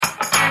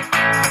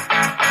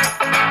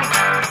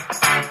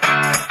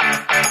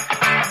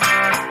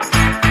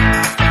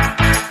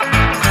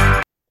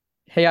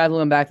Hey guys,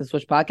 welcome back to the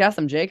Switch Podcast.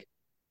 I'm Jake.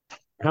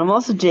 And I'm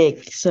also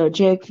Jake. So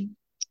Jake,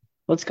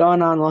 what's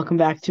going on? Welcome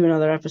back to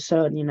another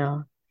episode.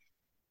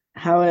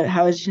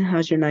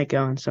 How's your night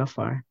going so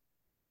far?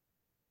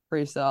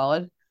 Pretty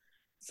solid.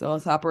 So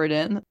let's hop right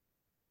in.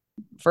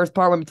 First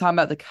part, we're gonna be talking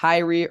about the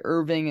Kyrie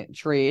Irving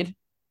trade.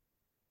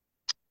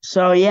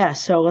 So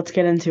let's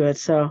get into it.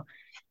 So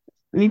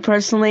me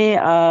personally,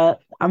 I'm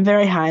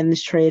very high in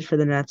this trade for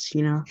the Nets.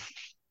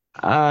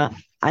 Uh,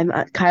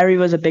 Kyrie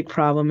was a big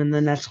problem in the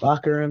Nets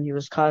locker room. He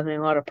was causing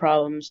a lot of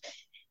problems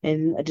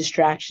and a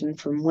distraction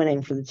from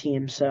winning for the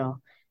team. So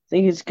I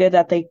think it's good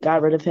that they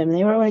got rid of him.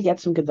 They were able to get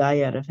some good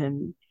value out of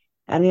him.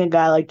 Adding a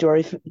guy like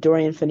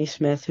Dorian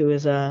Finney-Smith, who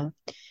is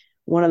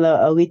one of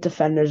the elite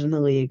defenders in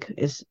the league,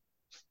 is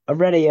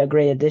already a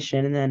great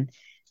addition. And then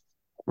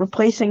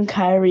replacing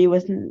Kyrie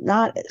with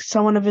not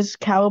someone of his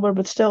caliber,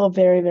 but still a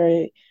very,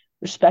 very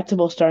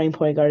respectable starting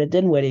point guard,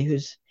 Dinwiddie,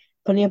 who's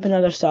putting up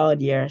another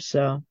solid year.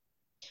 So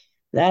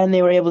that, and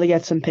they were able to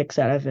get some picks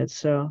out of it.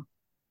 So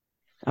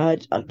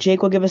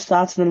Jake will give us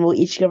thoughts, and then we'll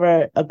each give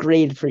a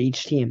grade for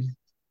each team.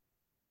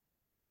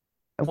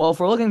 Well, if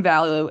we're looking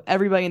value,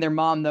 everybody and their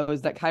mom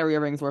knows that Kyrie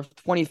Irving is worth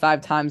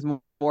 25 times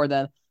more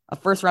than a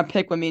first round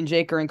pick when me and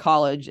Jake are in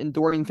college and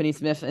Dorian Finney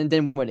Smith and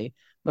Dinwiddie.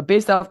 But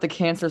based off the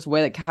cancerous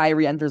way that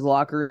Kyrie enters the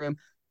locker room,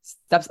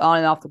 steps on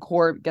and off the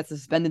court, gets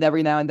suspended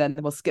every now and then,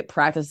 will skip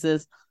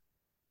practices.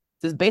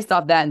 Just based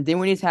off that, and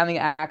Dinwiddie's having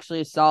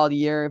actually a solid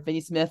year.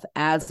 Finney Smith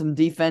adds some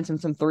defense and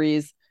some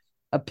threes,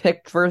 a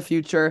pick for the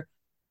future.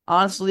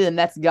 Honestly, the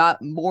Nets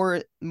got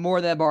more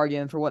than a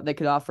bargain for what they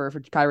could offer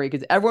for Kyrie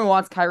because everyone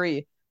wants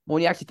Kyrie. But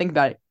when you actually think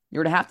about it,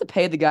 you're gonna have to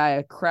pay the guy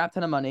a crap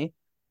ton of money,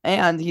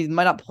 and he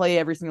might not play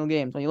every single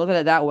game. So when you look at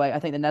it that way, I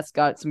think the Nets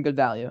got some good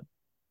value.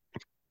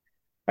 All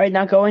right,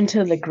 now go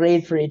into the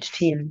grade for each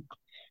team.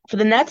 For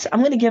the Nets,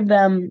 I'm going to give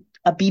them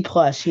a B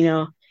plus.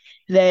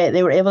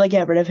 They were able to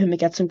get rid of him and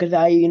get some good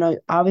value.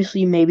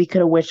 Obviously, maybe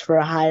could have wished for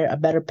a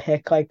better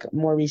pick like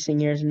more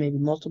recent years and maybe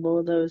multiple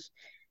of those.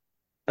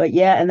 But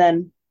yeah, and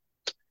then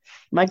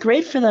my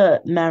grade for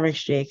the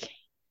Mavericks, Jake,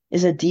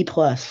 is a D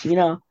plus.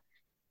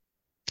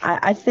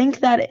 I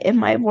think that it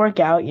might work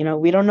out.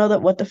 We don't know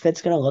that what the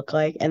fit's going to look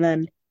like, and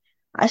then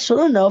I still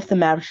don't know if the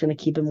Mavericks are going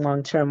to keep him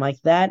long term.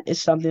 Like that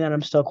is something that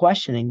I'm still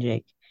questioning,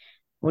 Jake.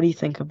 What do you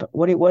think about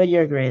what are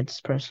your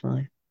grades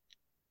personally?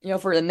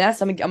 For the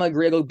Nets, I'm gonna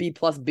agree to go B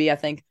plus B. I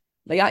think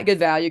they got good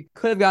value.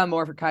 Could have gotten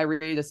more for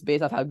Kyrie just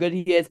based off how good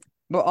he is,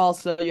 but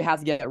also you have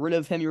to get rid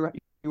of him. You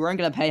weren't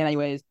gonna pay him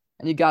anyways,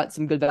 and you got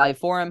some good value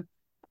for him.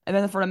 And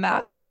then for the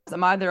Mavs,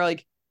 I'm either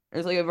like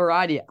there's like a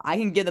variety. I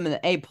can give them an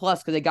A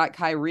plus because they got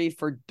Kyrie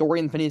for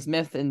Dorian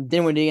Finney-Smith and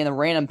Dinwiddie and a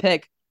random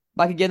pick.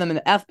 But I could give them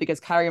an F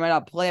because Kyrie might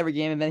not play every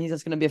game, and then he's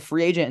just gonna be a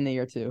free agent in the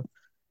year two.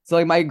 So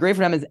like my grade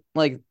for them is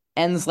like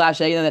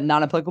N/A, and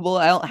not applicable.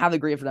 I don't have the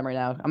grade for them right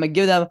now. I'm gonna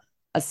give them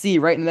a C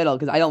right in the middle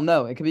because I don't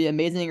know. It could be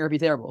amazing or it could be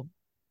terrible.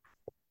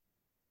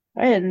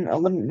 All right, and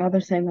another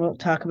thing we'll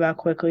talk about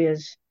quickly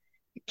is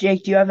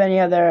Jake. Do you have any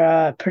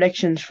other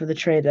predictions for the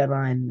trade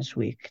deadline this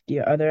week?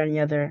 Are there any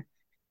other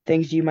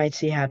things you might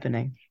see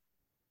happening?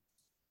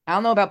 I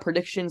don't know about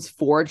predictions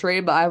for a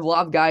trade, but I have a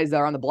lot of guys that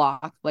are on the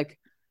block. Like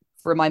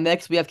for my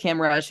Knicks, we have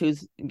Cam Reddish,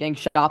 who's getting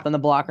shopped on the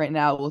block right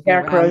now, looking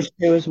Derrick around. Rose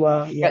too as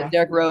well. We got Yeah,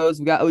 Derrick Rose.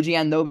 We got OG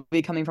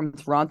Anunoby coming from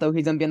Toronto.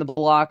 He's going to be on the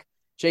block.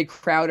 Jay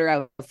Crowder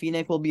out of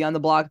Phoenix will be on the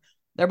block.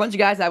 There are a bunch of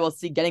guys I will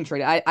see getting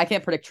traded. I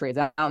can't predict trades.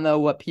 I don't know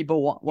what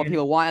people want. What yeah,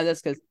 people want out of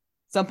this because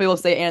some people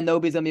say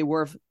Anunoby's going to be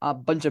worth a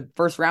bunch of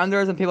first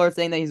rounders, and people are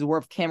saying that he's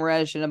worth Cam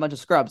Reddish and a bunch of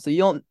scrubs. So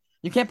you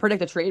can't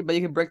predict a trade, but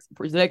you can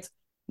predict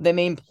the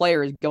main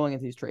players going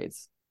into these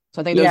trades.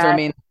 So I think those are yeah,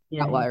 main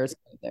yeah. outliers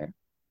there.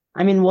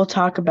 I mean, we'll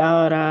talk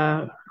about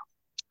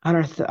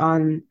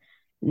on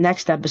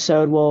next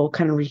episode. We'll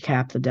kind of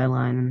recap the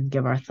deadline and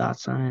give our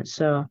thoughts on it.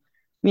 So,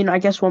 I mean, I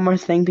guess one more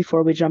thing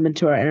before we jump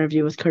into our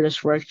interview with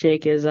Kurtis Rourke,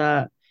 Jake, is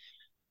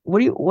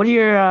what are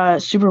your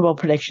Super Bowl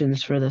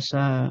predictions for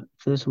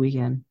this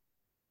weekend?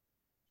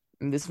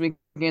 And this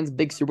weekend's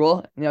big Super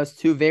Bowl. It's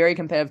two very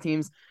competitive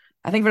teams.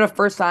 I think for the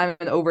first time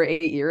in over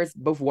 8 years,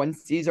 both one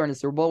seeds are in the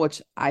Super Bowl,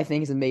 which I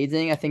think is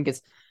amazing. I think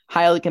it's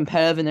highly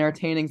competitive and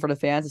entertaining for the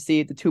fans to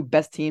see the two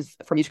best teams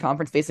from each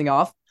conference facing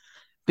off,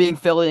 being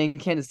Philly and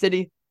Kansas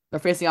City. They're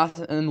facing off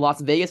in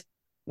Las Vegas,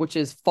 which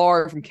is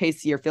far from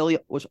KC or Philly,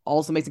 which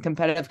also makes it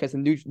competitive because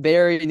it's a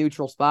very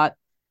neutral spot.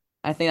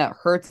 I think that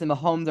Hurts and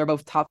Mahomes are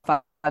both top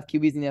five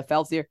QBs in the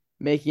NFL this year,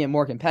 making it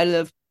more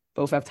competitive.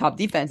 Both have top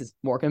defenses,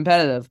 more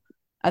competitive.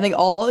 I think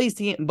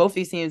both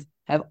these teams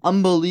have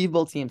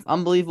unbelievable teams,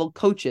 unbelievable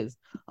coaches,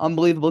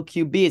 unbelievable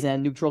QBs, and a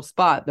neutral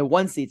spot. The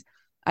one seeds.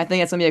 I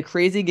think it's gonna be a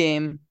crazy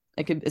game.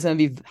 It's gonna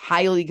be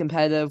highly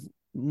competitive,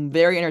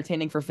 very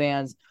entertaining for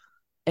fans.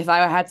 If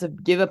I had to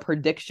give a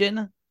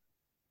prediction,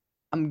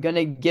 I'm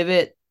gonna give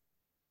it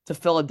to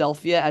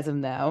Philadelphia as of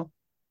now.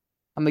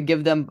 I'm gonna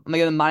give them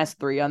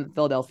 -3 on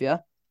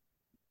Philadelphia,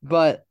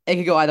 but it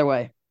could go either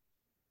way.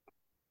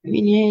 I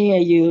mean, yeah,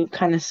 you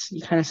kind of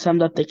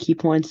summed up the key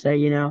points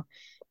there.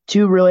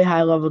 Two really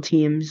high level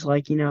teams,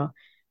 like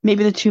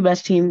maybe the two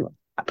best team.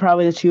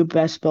 probably the two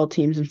best built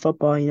teams in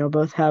football.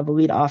 Both have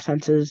elite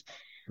offenses.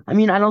 I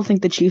mean, I don't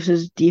think the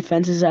Chiefs'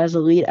 defense is as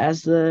elite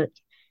as the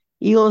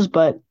Eagles,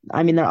 but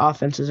I mean, their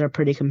offenses are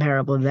pretty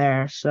comparable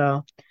there.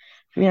 So,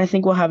 I mean, I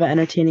think we'll have an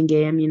entertaining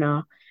game.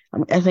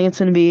 I think it's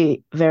going to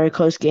be a very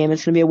close game.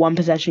 It's going to be a one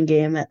possession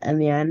game in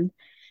the end.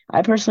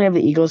 I personally have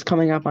the Eagles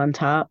coming up on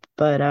top,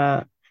 but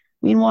I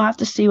mean, we'll have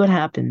to see what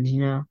happens.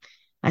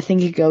 I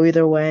think it could go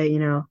either way.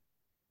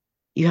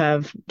 You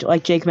have,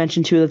 like Jake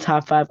mentioned, two of the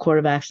top five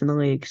quarterbacks in the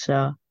league.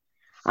 So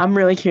I'm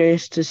really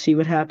curious to see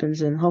what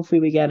happens, and hopefully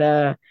we get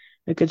a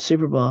good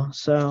Super Bowl.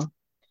 So, I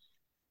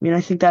mean,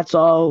 I think that's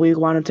all we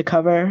wanted to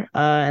cover.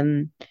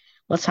 And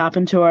let's hop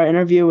into our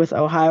interview with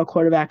Ohio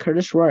quarterback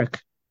Kurtis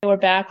Rourke. We're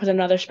back with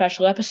another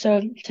special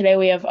episode. Today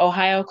we have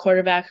Ohio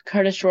quarterback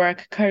Kurtis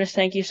Rourke. Kurtis,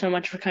 thank you so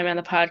much for coming on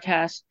the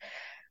podcast.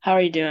 How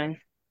are you doing?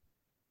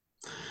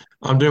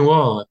 I'm doing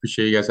well. I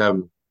appreciate you guys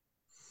having me.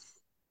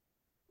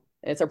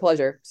 It's our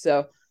pleasure.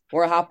 So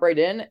we're gonna hop right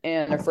in,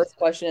 and our first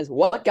question is,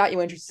 what got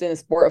you interested in the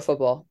sport of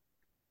football?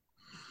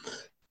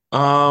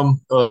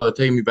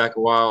 Taking me back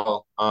a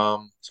while.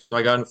 So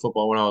I got into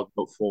football when I was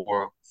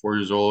about 4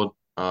 years old.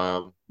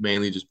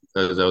 Mainly just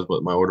because that was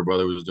what my older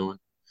brother was doing.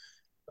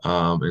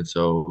 And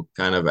so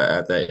kind of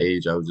at that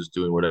age, I was just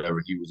doing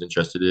whatever he was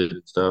interested in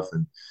and stuff.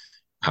 And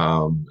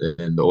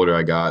the older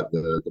I got,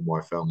 the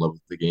more I fell in love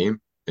with the game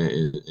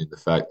and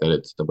the fact that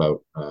it's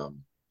about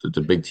it's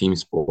a big team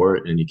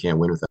sport and you can't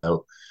win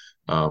without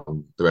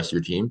the rest of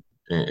your team.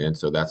 And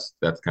so that's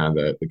kind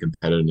of the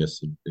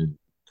competitiveness and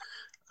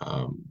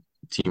um,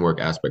 teamwork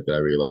aspect that I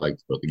really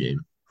liked about the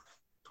game.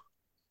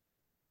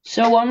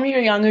 So when you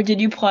were younger,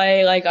 did you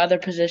play like other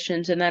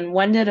positions? And then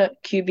when did a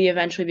QB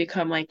eventually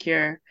become like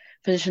your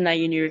position that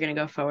you knew you were going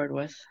to go forward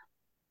with?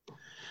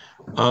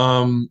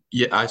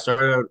 Yeah, I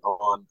started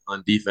out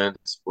on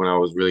defense when I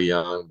was really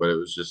young, but it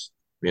was just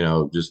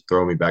just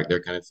throw me back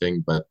there kind of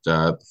thing. But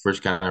the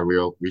first kind of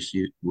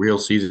real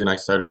season, I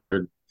started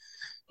to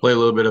play a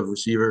little bit of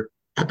receiver.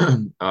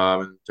 And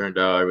it turned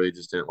out I really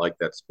just didn't like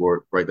that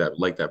sport, right? That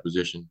like that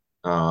position.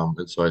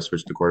 And so I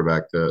switched to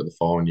quarterback the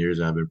following years,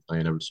 and I've been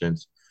playing ever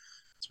since.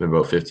 It's been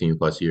about 15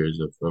 plus years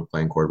of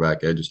playing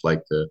quarterback. I just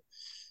like the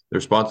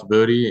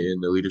responsibility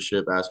and the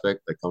leadership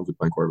aspect that comes with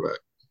playing quarterback.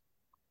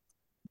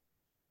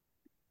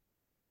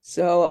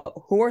 So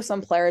who are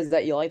some players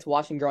that you liked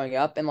watching growing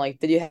up, and like,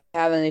 did you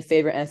have any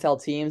favorite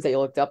NFL teams that you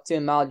looked up to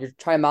and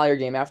try to model your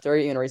game after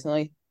even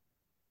recently?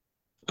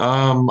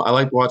 I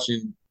like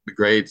watching the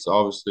greats.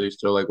 Obviously,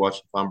 still like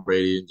watching Tom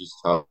Brady and just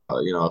how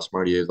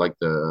smart he is, like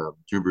the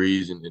Drew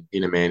Brees and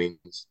Peyton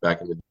Manning's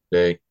back in the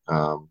day.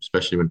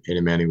 Especially when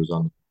Peyton Manning was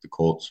on the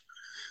Colts.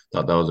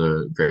 Thought that was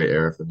a great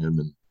era for him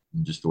and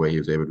just the way he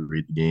was able to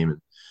read the game.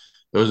 And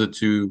those are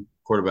two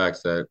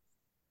quarterbacks that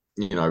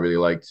I really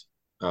liked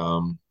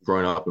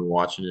growing up and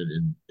watching it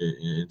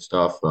and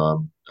stuff.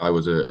 I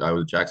was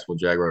a Jacksonville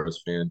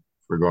Jaguars fan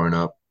for growing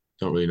up.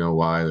 Don't really know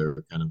why.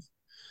 They're kind of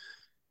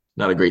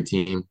not a great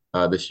team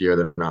this year.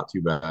 They're not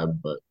too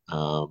bad, but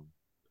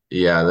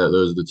yeah,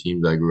 those are the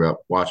teams I grew up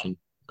watching,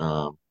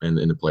 and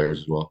the players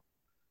as well.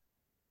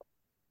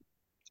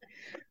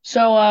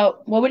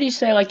 So, what would you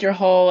say like your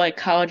whole like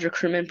college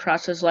recruitment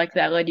process like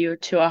that led you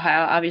to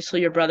Ohio?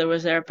 Obviously, your brother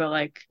was there, but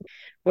like,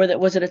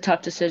 was it a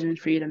tough decision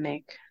for you to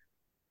make?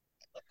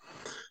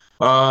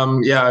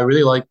 Yeah, I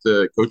really liked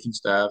the coaching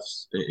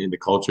staffs and the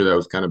culture that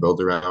was kind of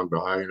built around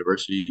Ohio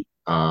University.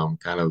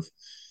 Kind of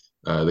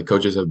the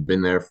coaches have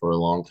been there for a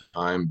long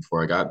time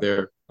before I got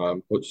there.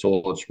 Coach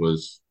Solich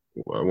was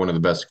one of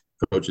the best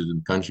coaches in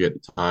the country at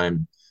the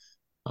time.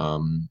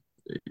 Um,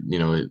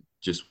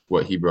 just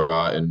what he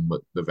brought and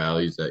what the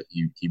values that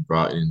he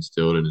brought and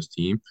instilled in his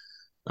team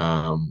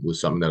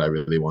was something that I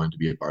really wanted to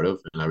be a part of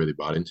and I really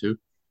bought into.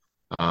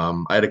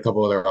 I had a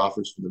couple other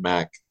offers from the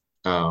MAC,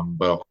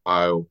 but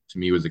Ohio to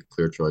me was a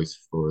clear choice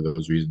for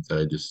those reasons that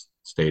I just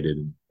stated,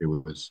 and it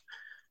was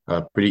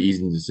a pretty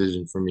easy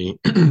decision for me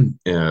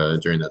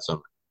during that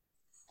summer.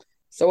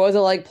 So what was it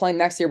like playing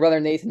next to your brother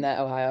Nathan at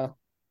Ohio?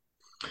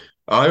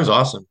 It was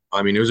awesome.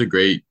 I mean, it was a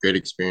great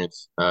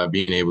experience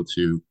being able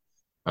to,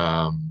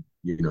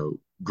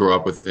 grow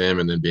up with him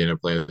and then being able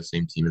to play on the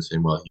same team as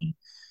him while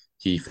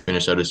he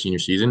finished out his senior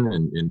season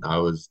and I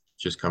was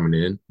just coming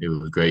in. It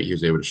was great. He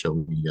was able to show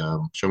me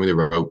the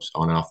ropes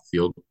on and off the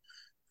field.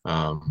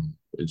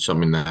 It's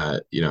something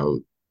that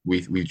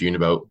we dreamed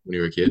about when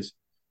we were kids,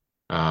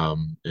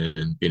 and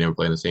being able to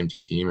play on the same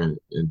team and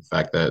the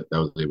fact that that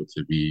was able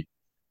to be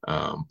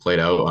played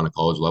out on a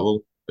college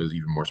level is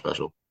even more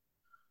special.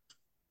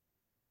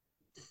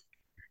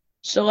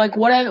 So, like,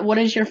 what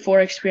is your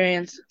 4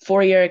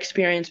 year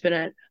experience been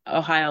at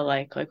Ohio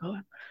like? Like,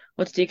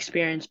 what's the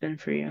experience been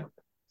for you?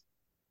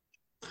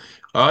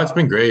 It's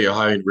been great.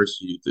 Ohio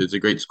University, it's a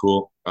great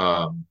school.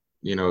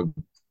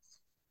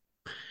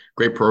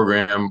 Great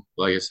program,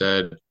 like I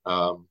said,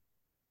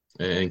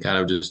 and kind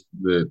of just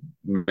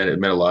met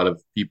a lot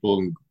of people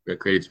and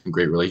created some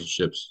great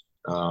relationships.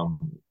 Was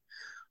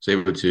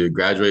able to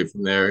graduate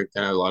from there.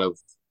 Kind of a lot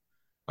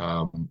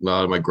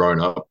of my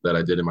growing up that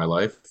I did in my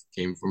life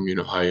came from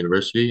Ohio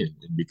University, and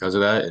because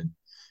of that, and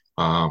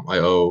I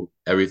owe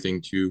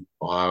everything to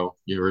Ohio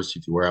University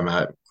to where I'm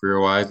at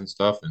career-wise and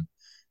stuff. And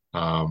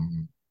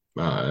um,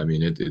 I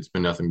mean, it's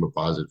been nothing but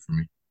positive for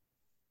me.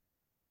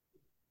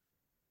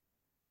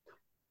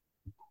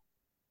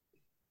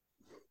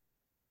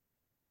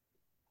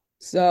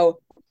 So,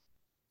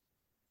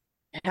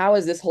 how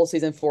is this whole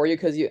season for you?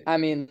 Because I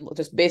mean,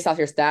 just based off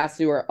your stats,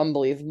 you were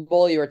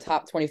unbelievable. You were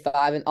top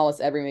 25 in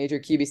almost every major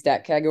QB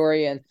stat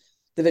category in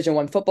Division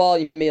I football.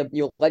 You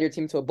led your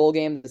team to a bowl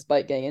game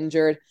despite getting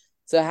injured.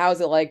 So, how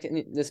is it like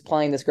just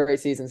playing this great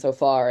season so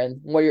far? And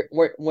what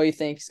do you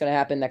think is going to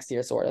happen next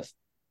year, sort of?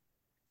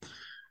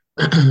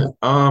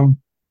 Um,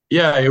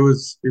 yeah, it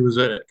was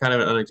a kind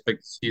of an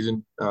unexpected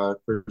season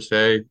per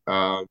se.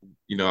 I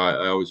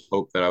always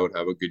hoped that I would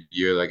have a good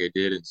year like I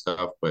did and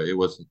stuff, but it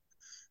wasn't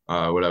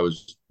what I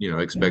was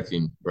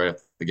expecting right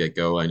off the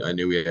get-go. I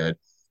knew we had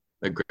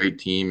a great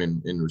team,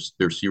 and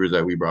the receivers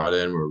that we brought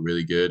in were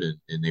really good,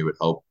 and they would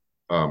help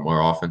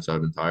our offense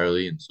out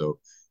entirely. And so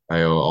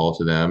I owe all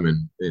to them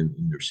and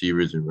the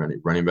receivers and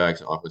running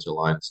backs and offensive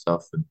line and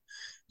stuff. And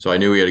so I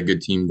knew we had a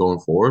good team going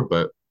forward,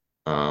 but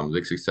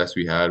the success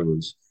we had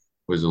was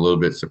a little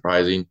bit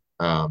surprising,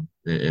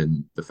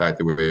 and the fact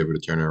that we were able to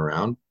turn it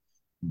around.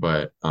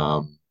 But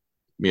the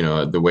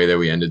way that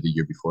we ended the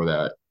year before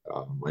that,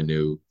 I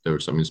knew there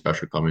was something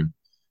special coming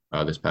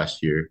this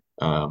past year.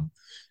 And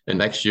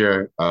next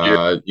year,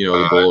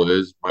 the goal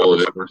is my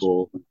personal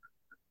goal,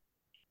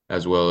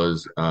 as well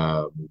as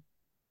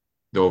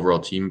the overall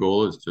team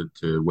goal, is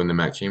to win the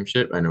MAC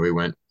championship. I know we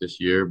went this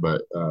year,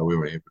 but we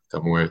weren't able to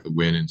come away with a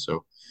win, and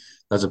so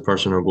that's a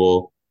personal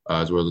goal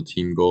as well as a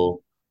team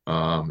goal.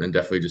 And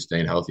definitely just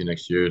staying healthy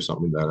next year is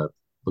something that I'm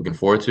looking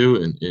forward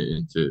to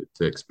and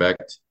to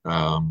expect,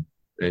 and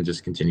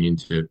just continuing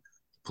to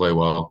play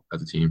well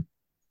as a team.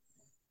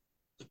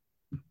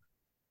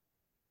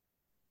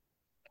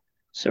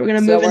 So we're gonna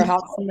So move we're into how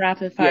some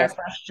rapid fire yes.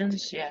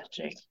 questions. Yeah,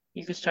 Jake,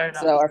 you can start it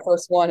So off. our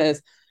first one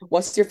is,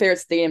 what's your favorite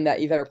stadium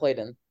that you've ever played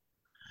in?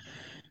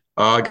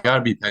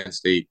 Gotta be Penn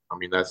State. I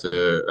mean, that's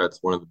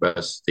one of the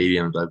best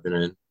stadiums I've been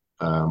in,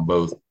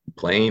 both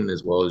playing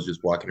as well as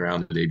just walking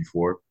around the day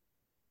before.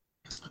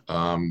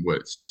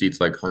 What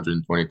seats like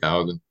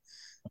 120,000.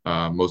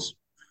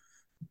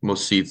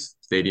 Most seats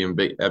stadium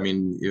big. I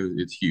mean,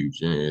 it's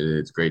huge and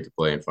it's great to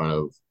play in front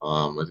of.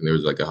 I think there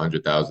was like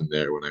 100,000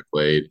 there when I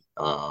played.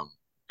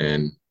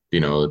 And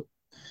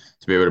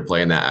to be able to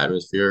play in that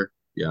atmosphere,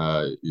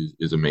 yeah,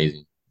 is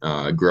amazing.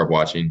 I grew up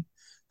watching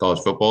college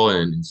football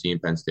and seeing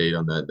Penn State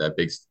on that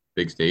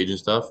big stage and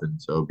stuff, and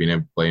so being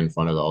able to play in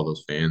front of all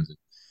those fans,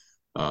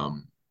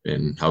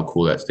 and how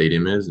cool that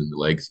stadium is and the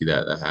legacy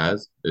that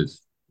has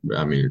is,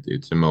 I mean,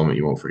 it's a moment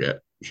you won't forget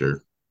for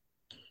sure.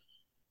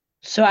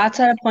 So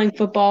outside of playing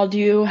football, do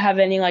you have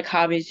any like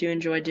hobbies you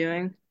enjoy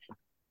doing?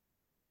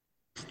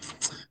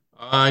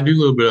 I do a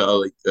little bit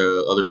of like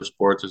other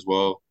sports as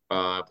well.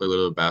 I play a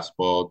little bit of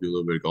basketball, do a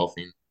little bit of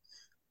golfing.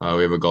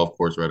 We have a golf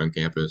course right on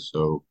campus,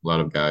 so a lot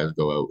of guys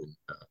go out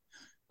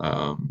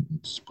and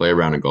just play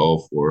around in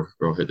golf or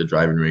hit the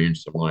driving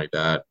range, something like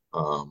that.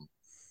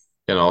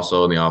 And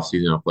also in the off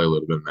season, I'll play a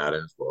little bit of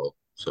Madden as well.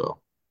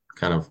 So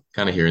kind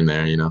of here and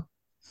there.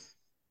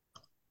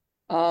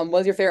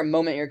 What's your favorite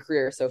moment in your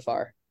career so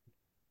far?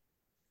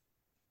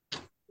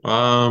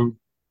 Um,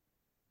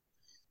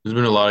 there's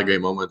been a lot of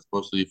great moments,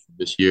 mostly for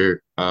this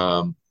year.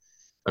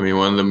 I mean,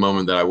 one of the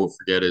moments that I won't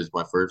forget is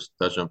my first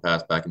touchdown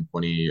pass back in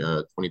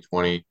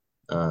 2020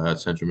 at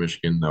Central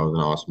Michigan. That was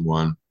an awesome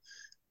one.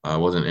 It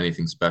wasn't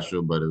anything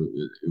special, but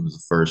it was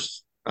the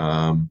first.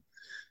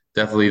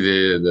 Definitely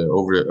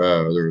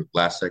the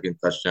last second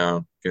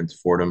touchdown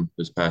against Fordham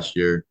this past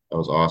year. That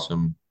was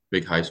awesome.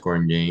 Big high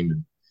scoring game,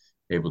 and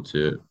able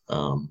to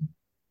um,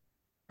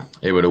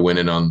 able to win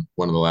it on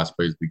one of the last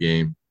plays of the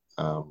game.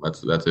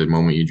 That's a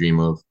moment you dream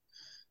of.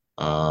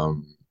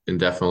 And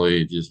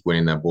definitely just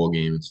winning that bowl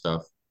game and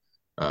stuff.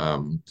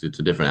 It's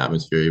a different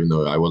atmosphere, even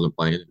though I wasn't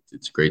playing.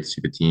 It's great to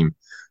see the team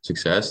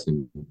success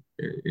and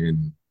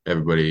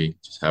everybody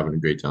just having a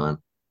great time.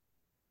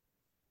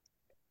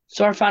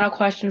 So our final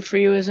question for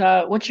you is,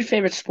 what's your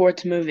favorite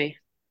sports movie?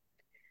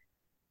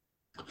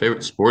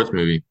 Favorite sports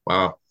movie?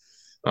 Wow.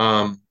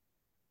 Um,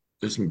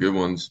 there's some good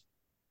ones.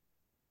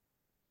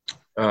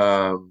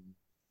 Um,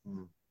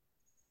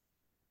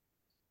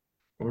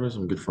 what are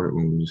some good fun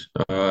movies?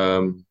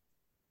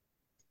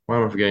 Why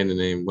am I forgetting the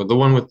name? Well, the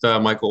one with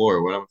Michael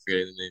Orr. What am I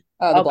forgetting the name?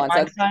 The Oh, Blind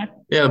Blind Side. Side.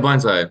 Yeah, The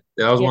Blind Side.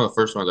 Yeah, that was Yeah. one of the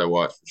first ones I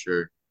watched for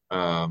sure.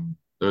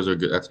 Those are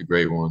good. That's a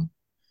great one.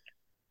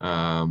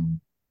 Um,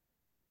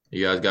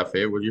 you guys got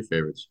favorite? What are your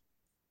favorites?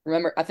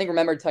 I think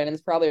Remember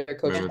Titans probably or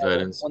Coach Remember Carter,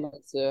 Titans? one of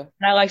the two.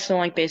 And I like some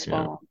like Yeah.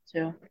 baseball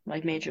too,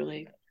 like Major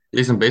League. You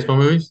like some baseball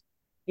movies?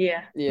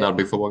 Yeah. Yeah. Not a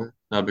big football guy.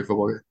 Not a big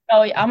football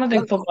Oh, yeah, I'm a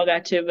big football guy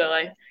too, but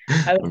like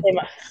I would say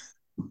guy.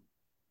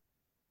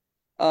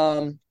 my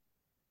Um,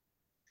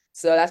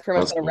 so that's pretty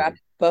much That's gonna wrap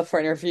funny. up for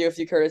our interview with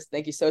you, Curtis.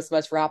 Thank you so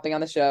much for hopping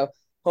on the show.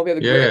 Hope you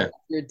have a Yeah, great yeah. rest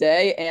of your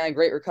day and a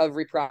great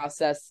recovery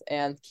process,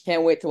 and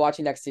can't wait to watch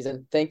you next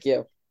season. Thank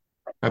you.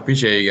 I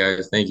appreciate you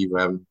guys. Thank you for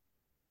having me.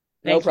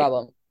 No thank you.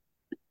 problem.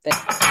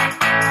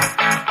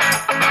 Thank